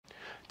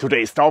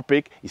Today's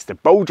topic is the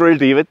Bow Drill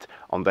Divot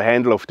on the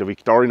handle of the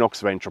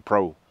Victorinox Venture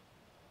Pro.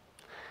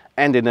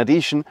 And in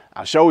addition,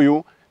 I'll show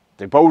you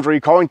the Bow Drill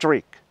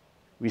CoinTrick.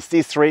 With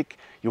this trick,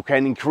 you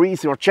can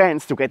increase your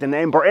chance to get an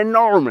ember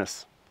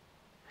enormous.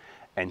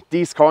 And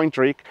this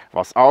CoinTrick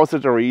was also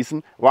the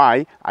reason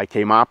why I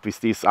came up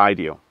with this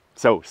idea.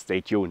 So stay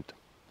tuned.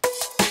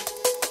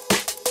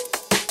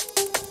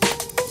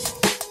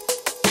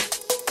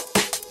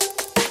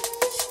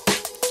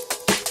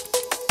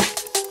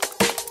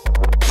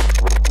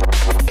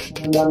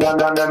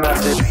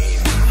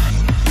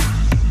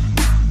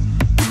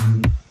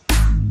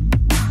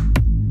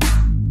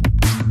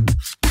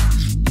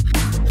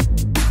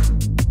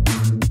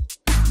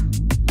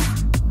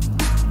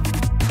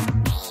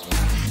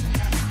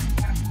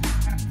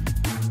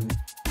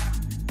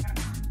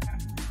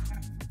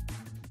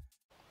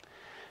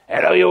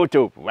 Hello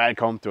YouTube,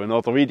 welcome to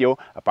another video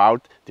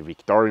about the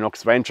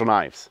Victorinox Venture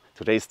knives.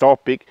 Today's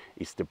topic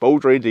is the Bow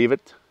Drill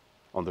Divot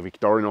on the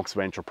Victorinox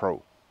Venture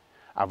Pro.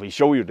 I will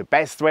show you the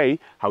best way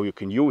how you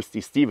can use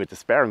this divot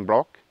as bearing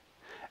block,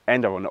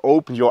 and I want to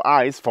open your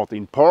eyes for the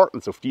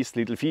importance of this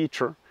little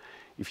feature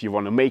if you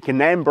want to make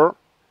an ember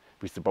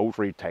with the bow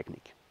drill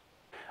technique.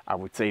 I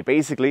would say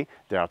basically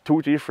there are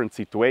two different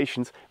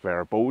situations where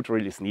a bow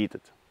drill is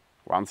needed.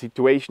 One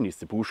situation is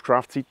the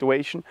bushcraft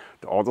situation,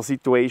 the other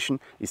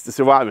situation is the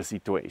survival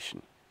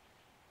situation.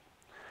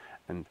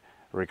 And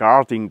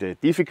regarding the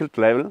difficult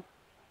level,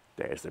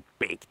 there is a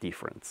big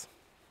difference.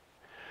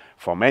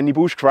 For many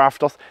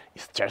bushcrafters,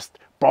 it's just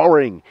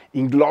boring,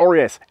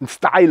 inglorious and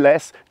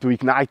styleless to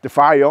ignite the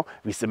fire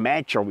with a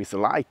match or with a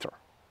lighter.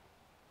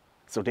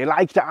 So they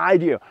like the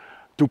idea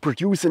to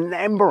produce an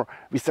ember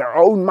with their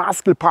own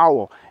muscle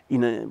power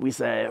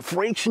with a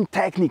friction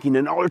technique in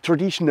an old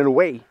traditional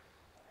way.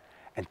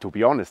 And to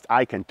be honest,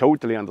 I can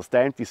totally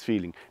understand this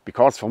feeling,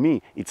 because for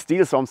me it's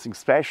still something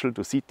special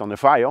to sit on a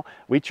fire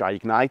which I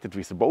ignited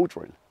with a bow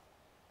drill.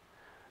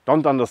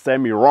 Don't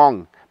understand me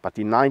wrong, but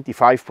in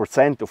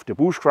 95% of the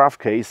bushcraft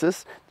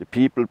cases, the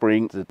people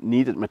bring the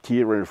needed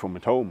material from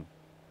at home.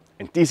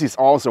 And this is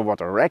also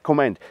what I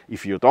recommend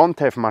if you don't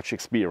have much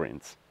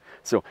experience.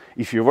 So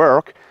if you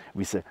work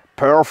with a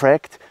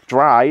perfect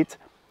dried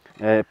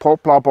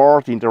poplar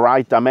board in the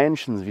right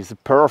dimensions, with a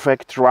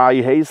perfect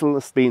dry hazel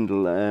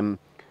spindle,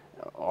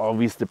 or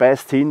with the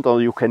best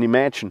tinder you can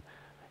imagine,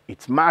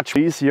 it's much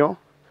easier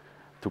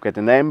to get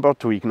an ember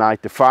to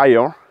ignite the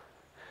fire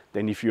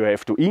than if you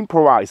have to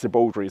improvise a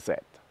bow drill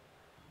set.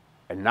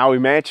 And now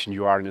imagine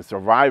you are in a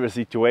survival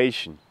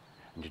situation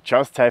and you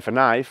just have a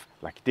knife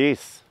like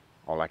this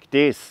or like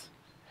this,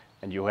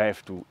 and you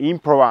have to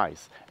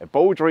improvise a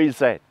bow drill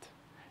set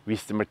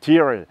with the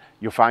material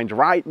you find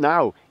right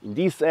now in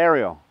this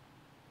area.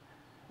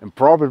 And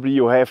probably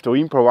you have to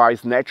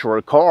improvise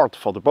natural cord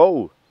for the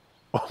bow.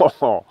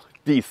 Oh,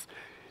 this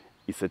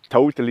is a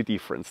totally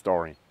different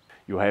story.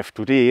 You have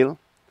to deal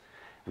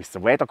with the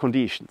weather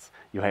conditions.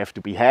 You have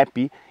to be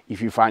happy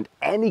if you find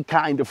any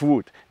kind of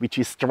wood which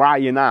is dry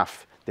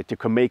enough that you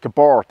can make a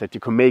board, that you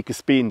can make a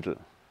spindle,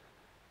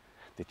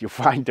 that you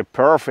find the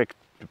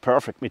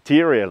perfect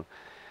material.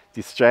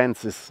 This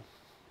chance is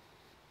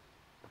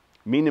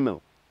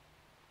minimal.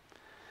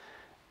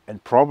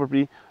 And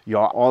probably you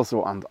are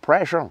also under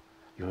pressure.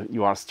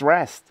 You are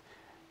stressed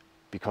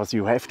because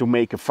you have to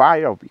make a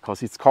fire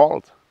because it's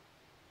cold.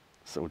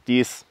 So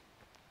this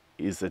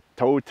is a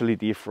totally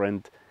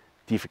different,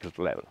 difficult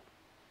level.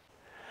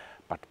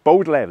 But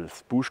both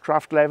levels,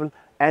 bushcraft level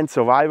and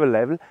survival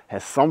level,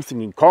 has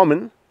something in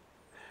common.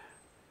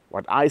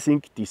 What I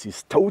think this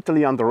is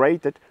totally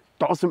underrated,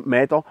 doesn't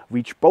matter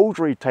which bow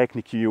drill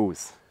technique you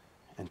use.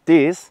 And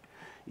this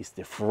is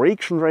the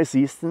friction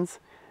resistance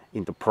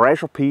in the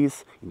pressure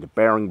piece in the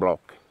bearing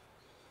block.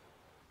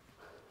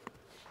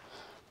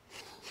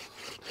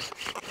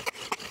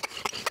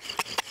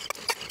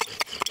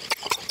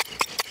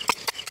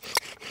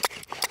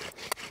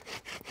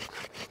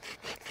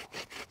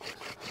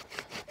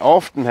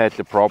 Often had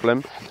the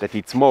problem that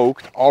it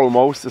smoked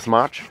almost as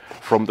much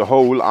from the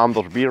hole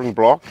under the bearing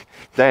block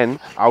than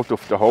out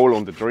of the hole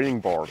on the drilling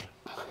board.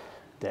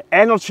 The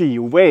energy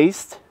you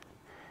waste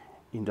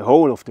in the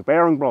hole of the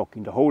bearing block,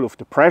 in the hole of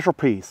the pressure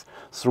piece,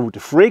 through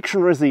the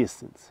friction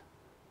resistance,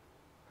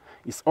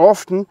 is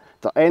often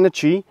the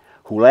energy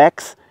who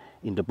lacks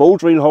in the bow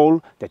drill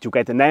hole that you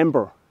get an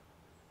ember.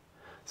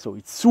 So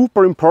it's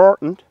super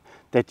important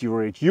that you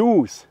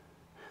reduce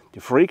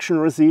the friction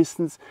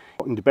resistance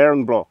in the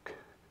bearing block.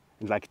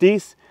 And like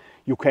this,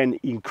 you can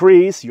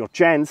increase your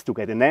chance to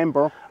get an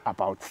ember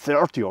about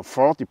 30 or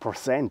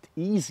 40%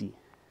 easy.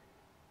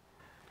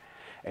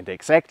 And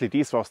exactly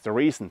this was the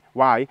reason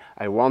why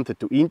I wanted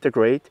to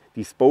integrate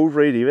this bow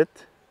drill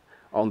divot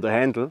on the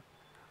handle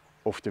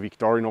of the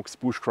Victorinox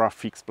bushcraft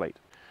fixed blade.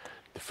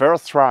 The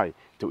first try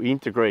to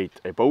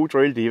integrate a bow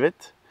drill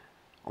divot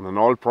on an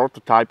old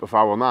prototype of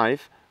our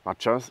knife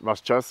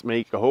was just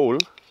make a hole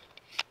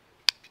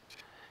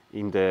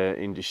in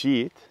the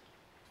sheath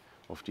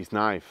of this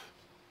knife.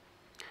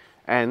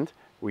 And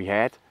we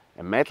had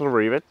a metal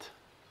rivet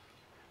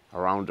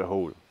around the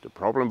hole. The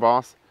problem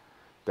was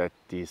that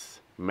this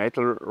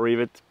metal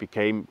rivet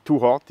became too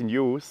hot in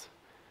use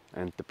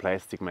and the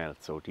plastic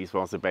melted. So this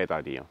was a bad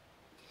idea.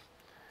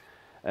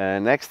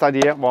 Next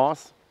idea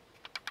was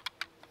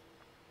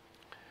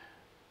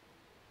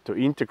to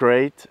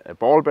integrate a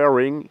ball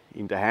bearing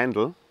in the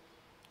handle,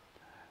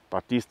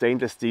 but this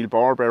stainless steel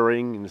ball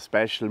bearing in a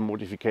special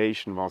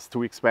modification was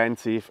too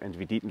expensive and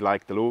we didn't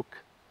like the look,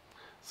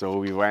 so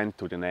we went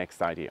to the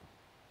next idea.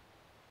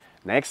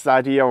 Next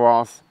idea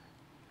was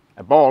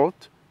a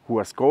bolt who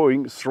was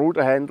going through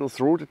the handle,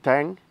 through the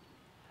tang,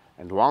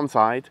 and one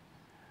side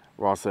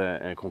was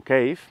a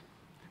concave,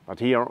 but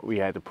here we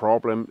had a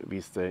problem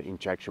with the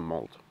injection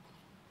mold.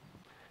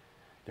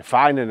 The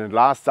final and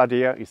last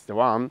idea is the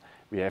one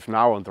we have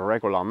now on the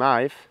regular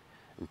knife,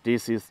 and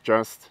this is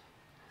just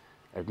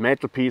a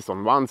metal piece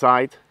on one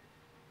side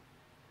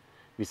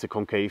with a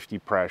concave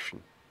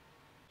depression.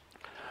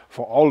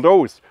 For all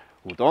those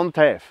who don't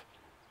have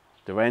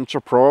the Venture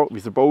Pro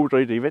with a Bow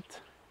Drill Divot,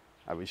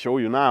 I will show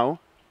you now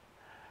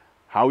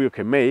how you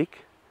can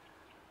make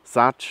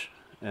such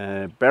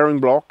a bearing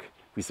block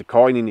with a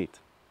coin in it.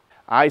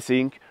 I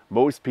think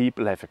most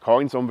people have a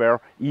coin somewhere,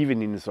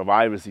 even in a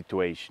survival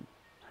situation.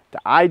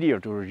 The idea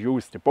to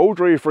reduce the bow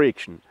drill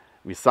friction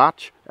with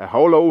such a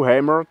hollow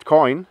hammered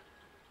coin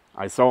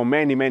I saw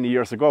many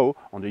years ago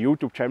on the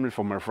YouTube channel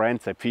from my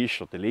friend Sepp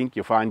Fischer. The link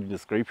you find in the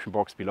description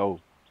box below.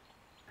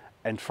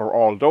 And for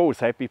all those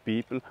happy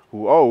people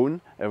who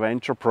own a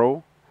Venture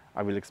Pro,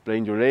 I will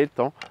explain you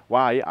later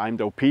why I'm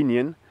the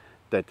opinion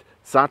that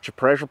such a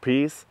pressure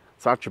piece,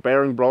 such a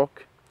bearing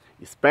block,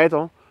 is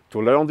better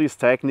to learn this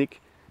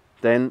technique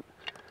than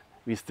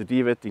with the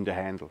divot in the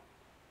handle.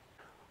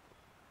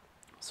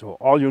 So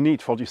all you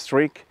need for this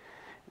trick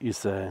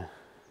is a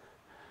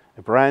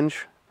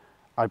branch.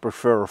 I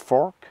prefer a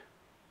fork,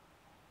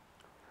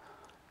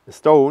 a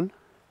stone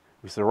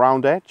with a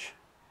round edge,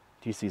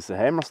 this is a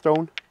hammer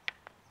stone,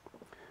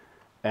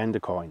 and a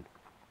coin.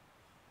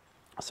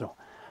 So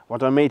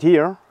what I made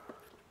here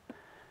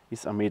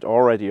is I made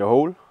already a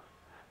hole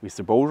with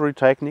the bow drill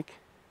technique,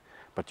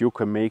 but you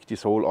can make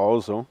this hole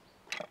also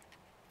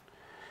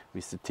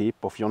with the tip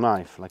of your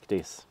knife like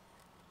this.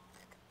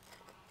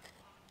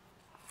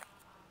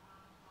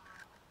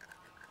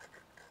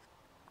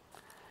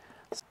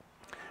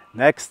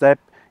 Next step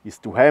is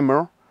to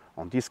hammer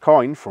on this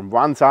coin from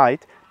one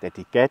side that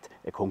it get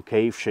a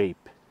concave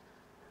shape.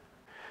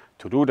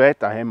 To do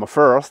that I hammer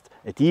first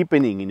a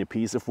deepening in a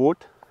piece of wood.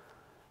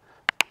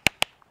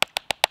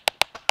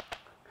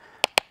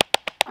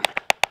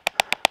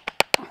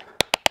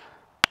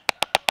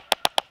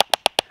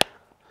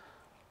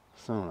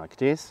 So like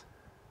this.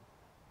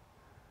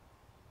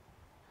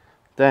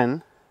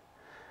 Then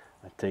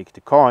I take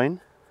the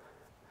coin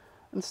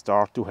and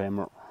start to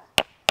hammer.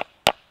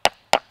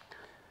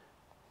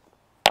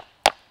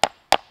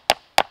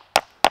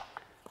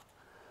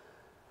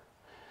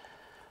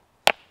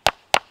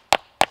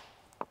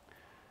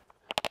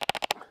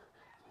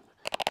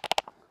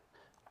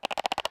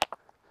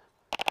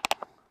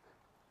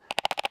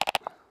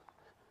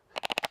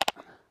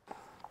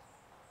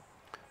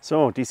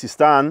 So this is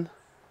done.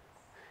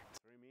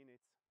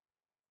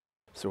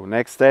 So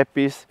next step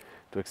is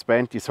to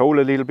expand this hole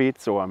a little bit,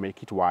 so I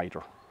make it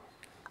wider.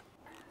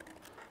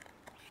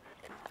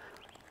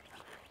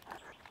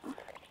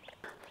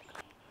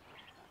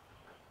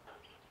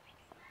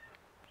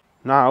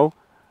 Now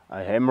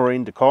I hammer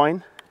in the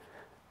coin.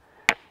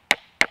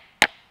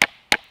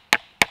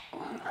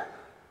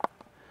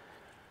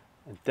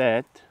 And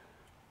that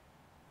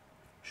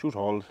should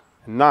hold.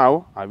 And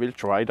now I will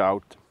try it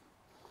out.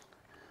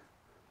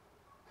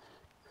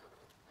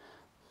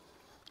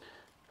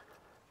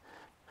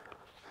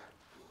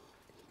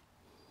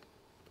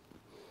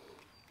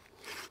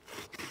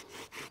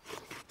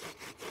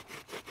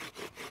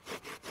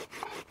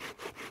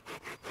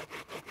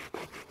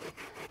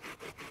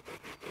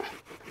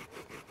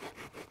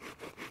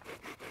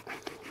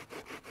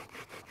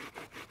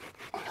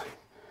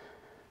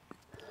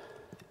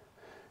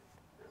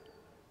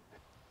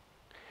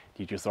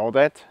 Did you saw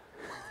that?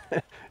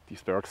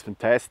 This works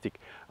fantastic.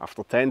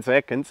 After 10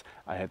 seconds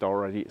I had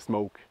already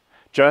smoke.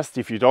 Just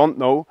if you don't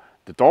know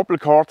the double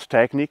cord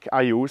technique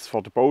I use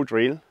for the bow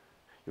drill,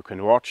 you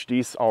can watch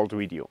this old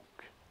video.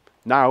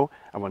 Now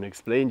I want to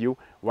explain you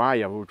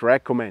why I would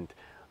recommend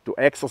to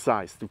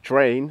exercise, to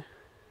train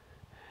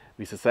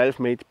with a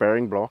self-made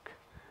bearing block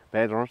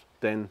better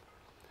than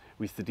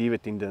with the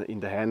divot in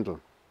the handle.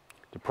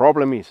 The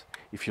problem is,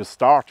 if you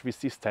start with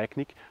this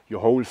technique,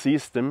 your whole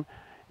system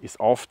is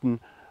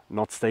often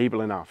not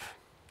stable enough.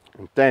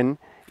 And then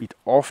it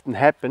often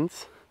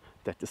happens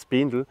that the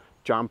spindle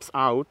jumps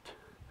out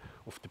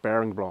of the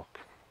bearing block.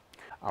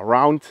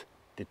 Around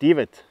the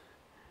divot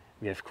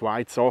we have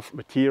quite soft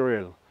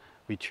material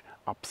which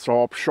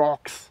absorbs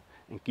shocks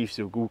and gives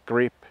you a good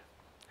grip.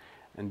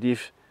 And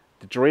if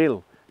the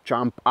drill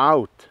jumps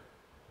out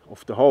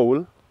of the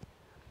hole,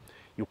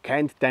 you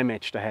can't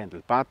damage the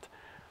handle, but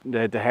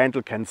the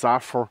handle can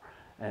suffer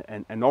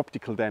an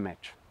optical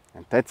damage.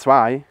 And that's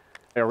why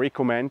I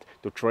recommend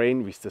to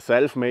train with the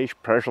self-made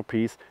pressure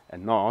piece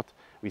and not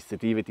with the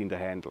divot in the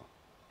handle.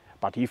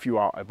 But if you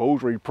are a Bow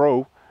Drill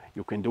Pro,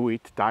 you can do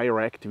it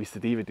direct with the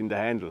divot in the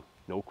handle,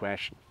 no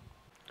question.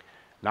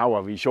 Now I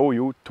will show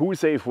you 2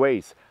 safe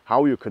ways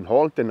how you can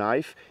hold the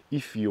knife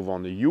if you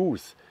want to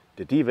use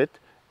the divot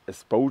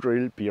as bow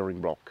drill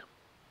bearing block.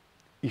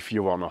 If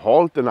you want to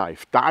hold the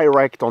knife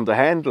direct on the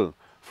handle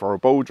for a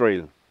bow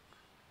drill,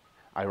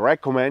 I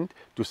recommend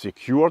to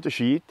secure the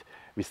sheet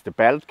with the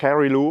belt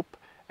carry loop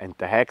and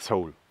the hex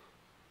hole.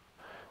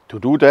 To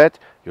do that,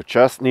 you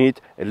just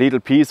need a little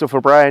piece of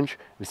a branch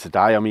with a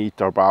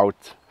diameter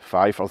about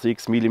 5 or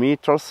 6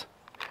 millimeters.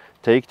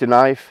 Take the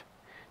knife,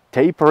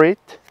 taper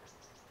it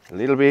a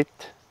little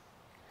bit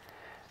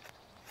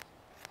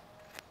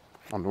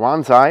on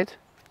one side,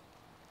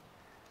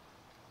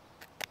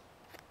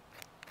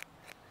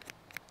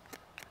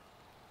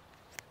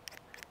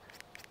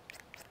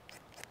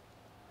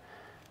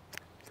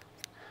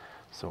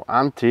 so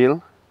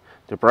until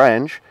the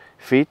branch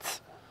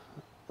fits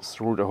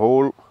through the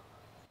hole.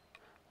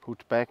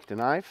 Put back the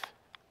knife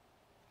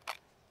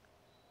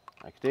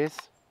like this,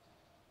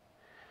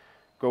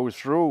 go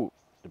through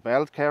the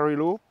belt carry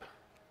loop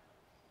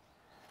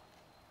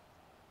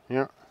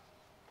here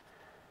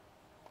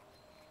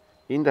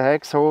in the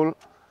hex hole,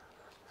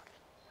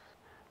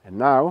 and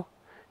now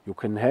you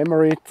can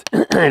hammer it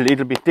a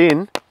little bit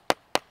in,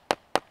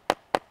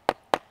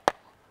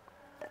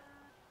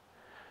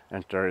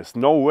 and there is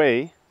no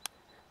way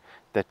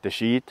that the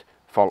sheet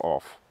fall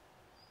off.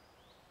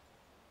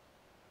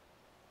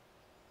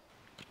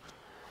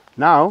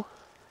 Now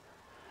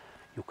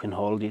you can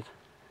hold it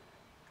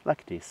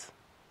like this.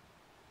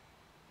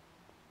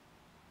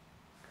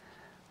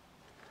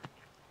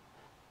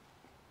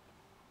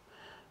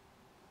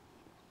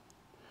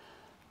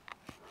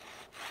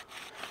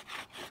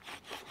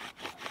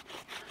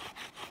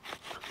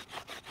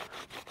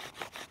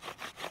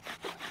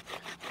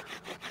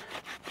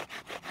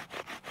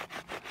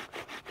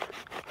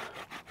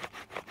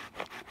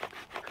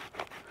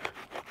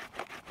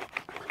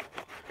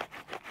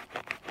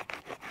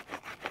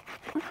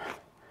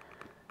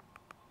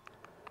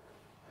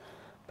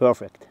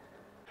 Perfect.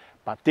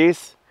 But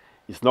this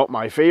is not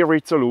my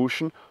favorite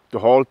solution to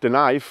hold the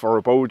knife for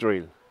a bow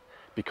drill,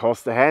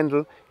 because the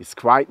handle is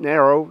quite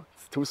narrow,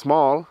 it's too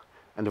small,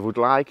 and I would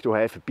like to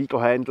have a bigger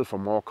handle for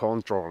more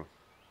control.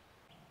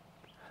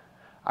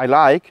 I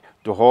like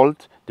to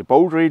hold the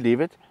bow drill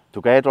divot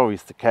together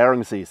with the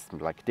carrying system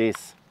like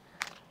this.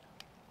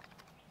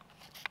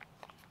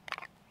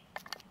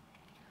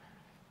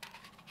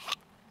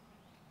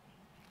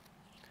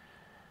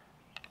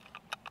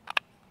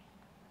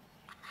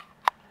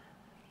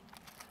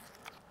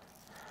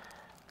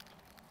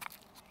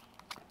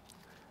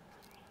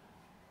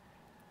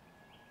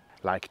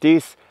 Like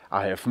this,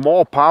 I have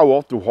more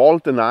power to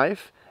hold the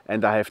knife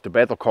and I have the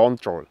better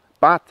control.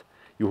 But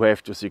you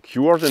have to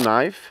secure the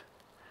knife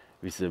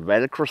with a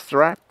Velcro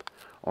strap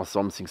or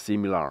something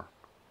similar.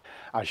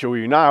 I show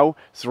you now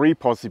 3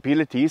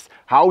 possibilities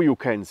how you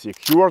can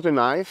secure the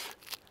knife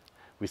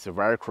with a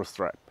Velcro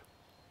strap.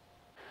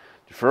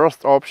 The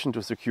first option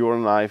to secure a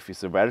knife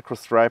is a Velcro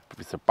strap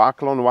with a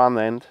buckle on one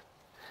end,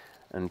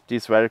 and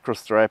this Velcro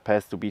strap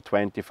has to be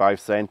 25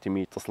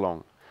 centimeters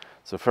long.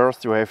 So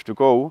first you have to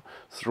go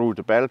through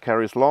the belt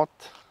carry slot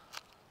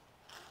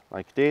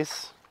like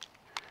this,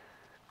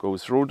 go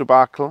through the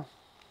buckle.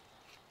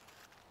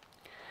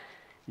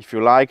 If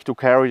you like to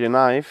carry the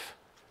knife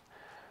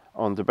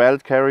on the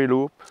belt carry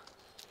loop,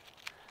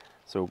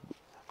 so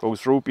go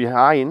through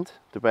behind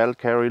the belt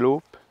carry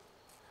loop,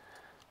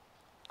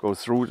 go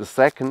through the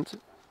second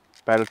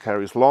belt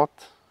carry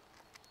slot,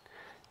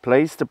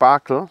 place the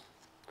buckle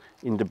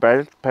in the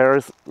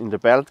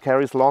belt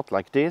carry slot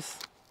like this,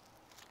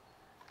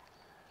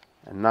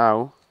 and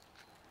now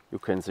you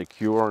can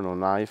secure your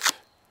knife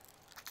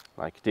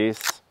like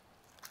this,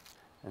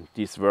 and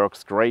this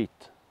works great.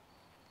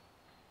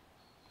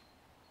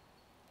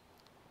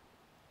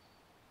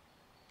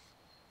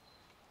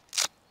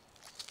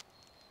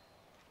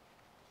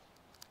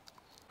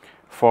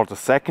 For the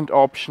second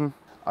option,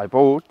 I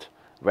bought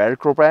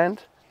Velcro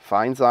band,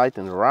 fine side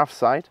and rough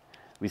side,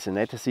 with an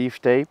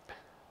adhesive tape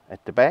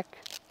at the back.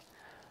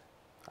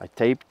 I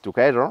taped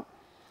together a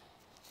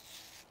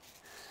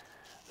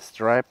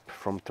strap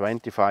from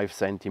 25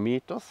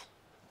 centimeters.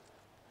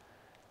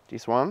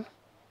 This one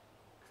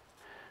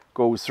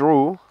goes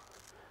through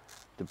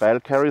the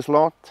belt carry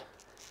slot,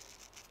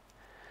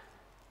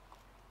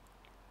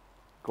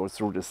 goes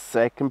through the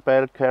second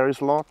belt carry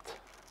slot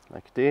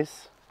like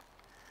this.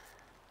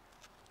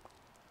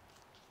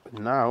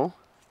 Now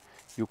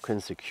you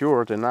can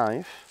secure the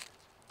knife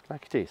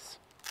like this.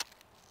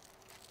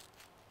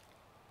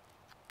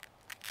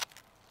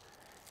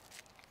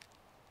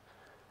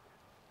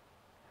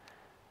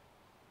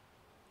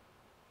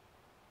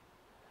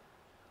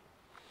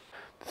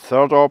 The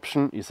third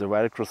option is a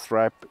Velcro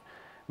strap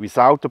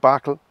without the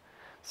buckle.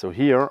 So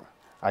here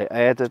I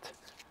added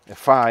a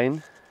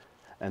fine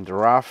and a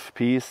rough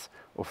piece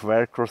of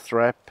Velcro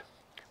strap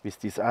with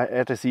this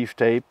adhesive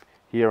tape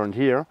here and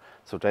here,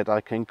 so that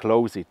I can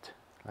close it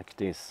like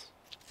this.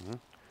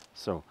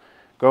 So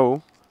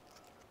go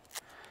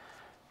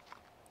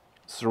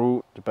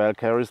through the bell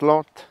carrier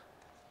slot,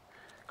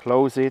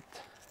 close it,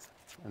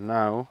 and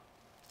now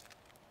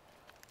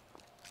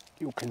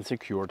you can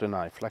secure the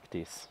knife like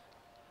this.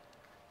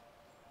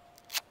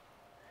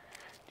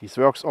 This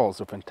works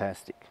also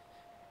fantastic.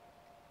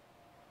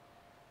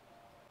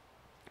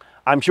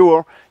 I'm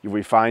sure you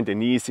will find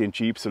an easy and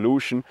cheap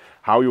solution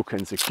how you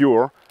can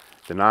secure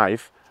the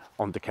knife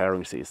on the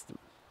carrying system.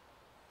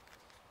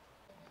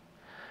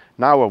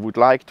 Now I would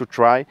like to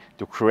try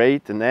to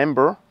create an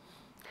ember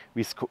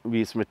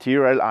with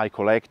material I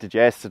collected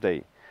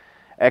yesterday.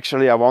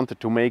 Actually, I wanted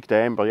to make the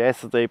ember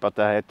yesterday, but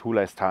I had too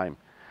less time.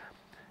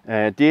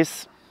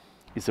 This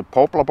is a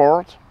poplar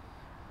board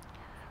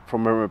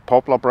from a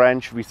poplar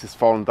branch which has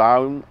fallen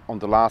down on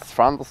the last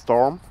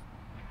thunderstorm.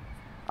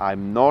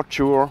 I'm not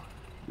sure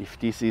if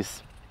this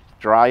is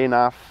dry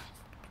enough.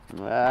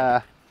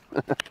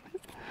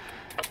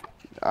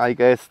 I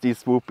guess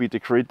this would be the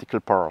critical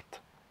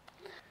part.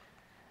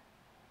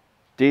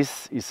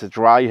 This is a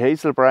dry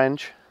hazel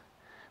branch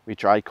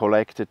which I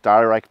collected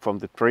direct from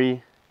the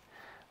tree.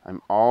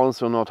 I'm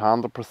also not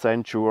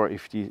 100% sure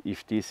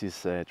if this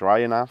is dry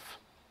enough,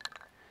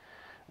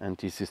 and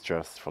this is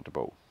just for the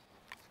bow.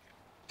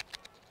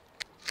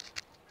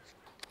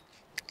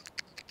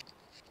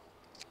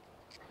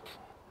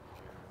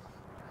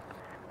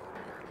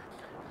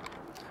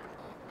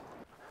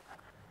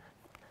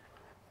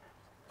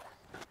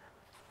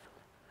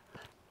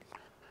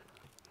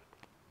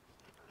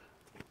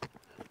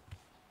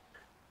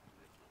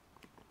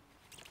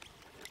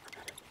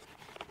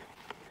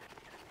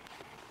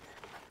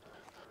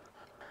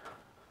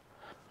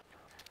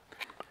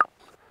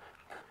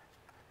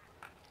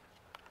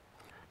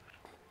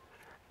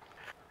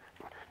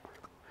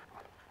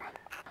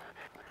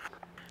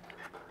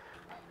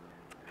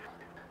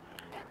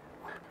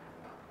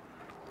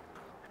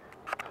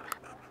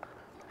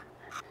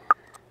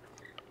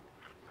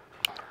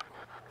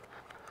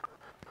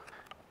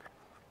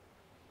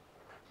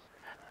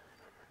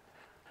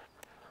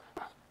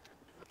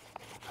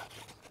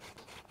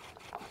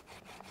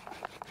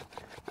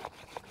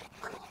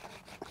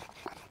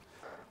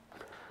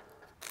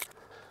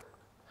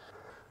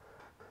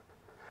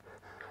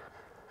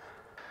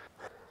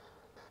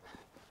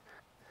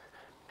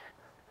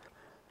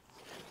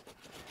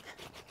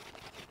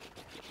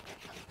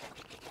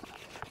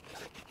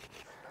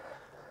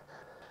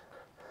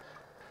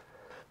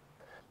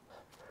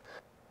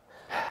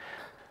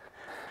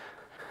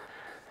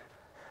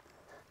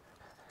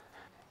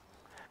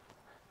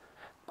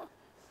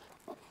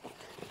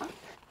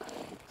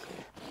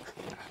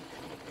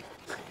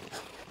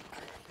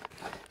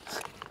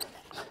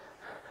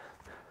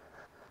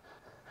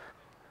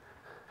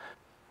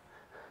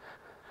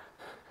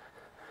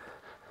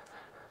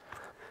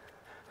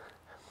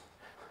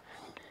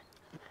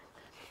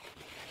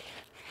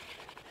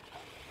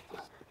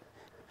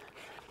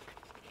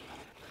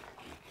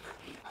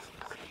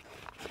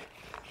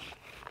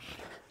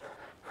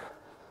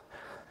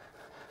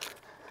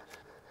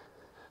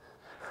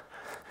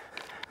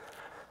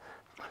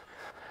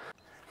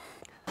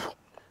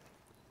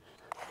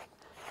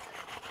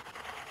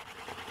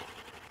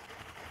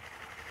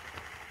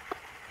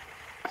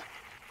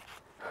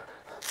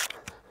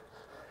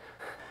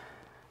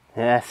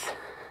 Yes.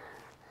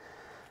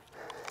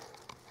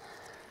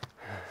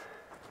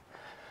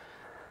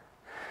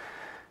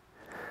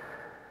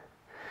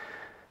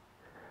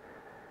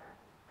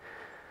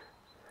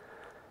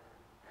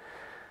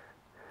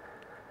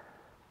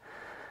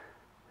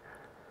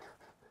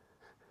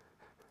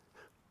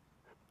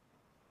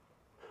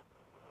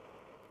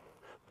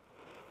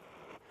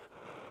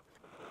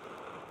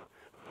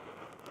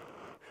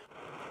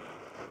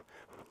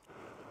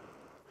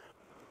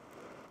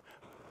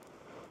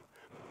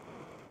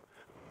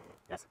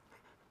 Yes.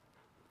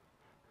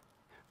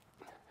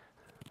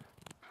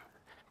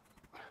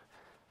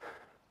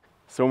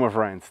 So my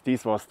friends,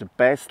 this was the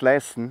best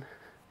lesson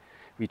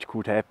which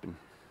could happen.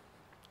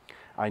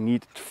 I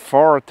needed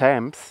 4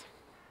 attempts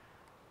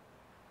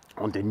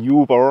on the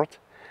new board,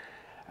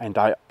 and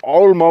I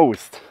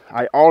almost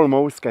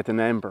get an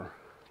ember,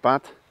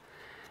 but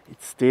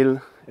it's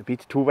still a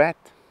bit too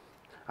wet.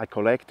 I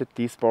collected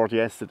this board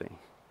yesterday.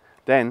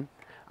 Then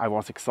I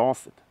was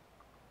exhausted,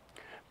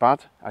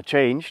 but I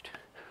changed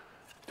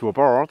to a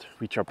board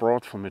which I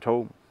brought from at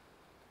home,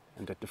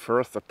 and at the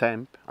first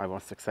attempt I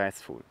was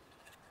successful.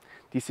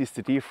 This is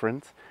the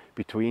difference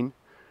between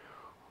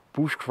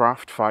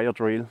bushcraft fire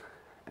drill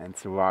and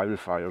survival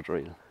fire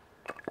drill.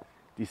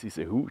 This is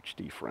a huge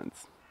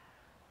difference.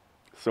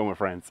 So my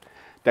friends,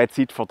 that's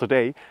it for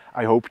today.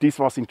 I hope this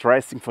was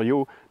interesting for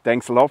you.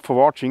 Thanks a lot for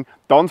watching.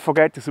 Don't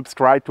forget to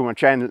subscribe to my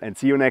channel and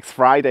see you next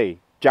Friday.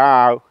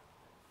 Ciao!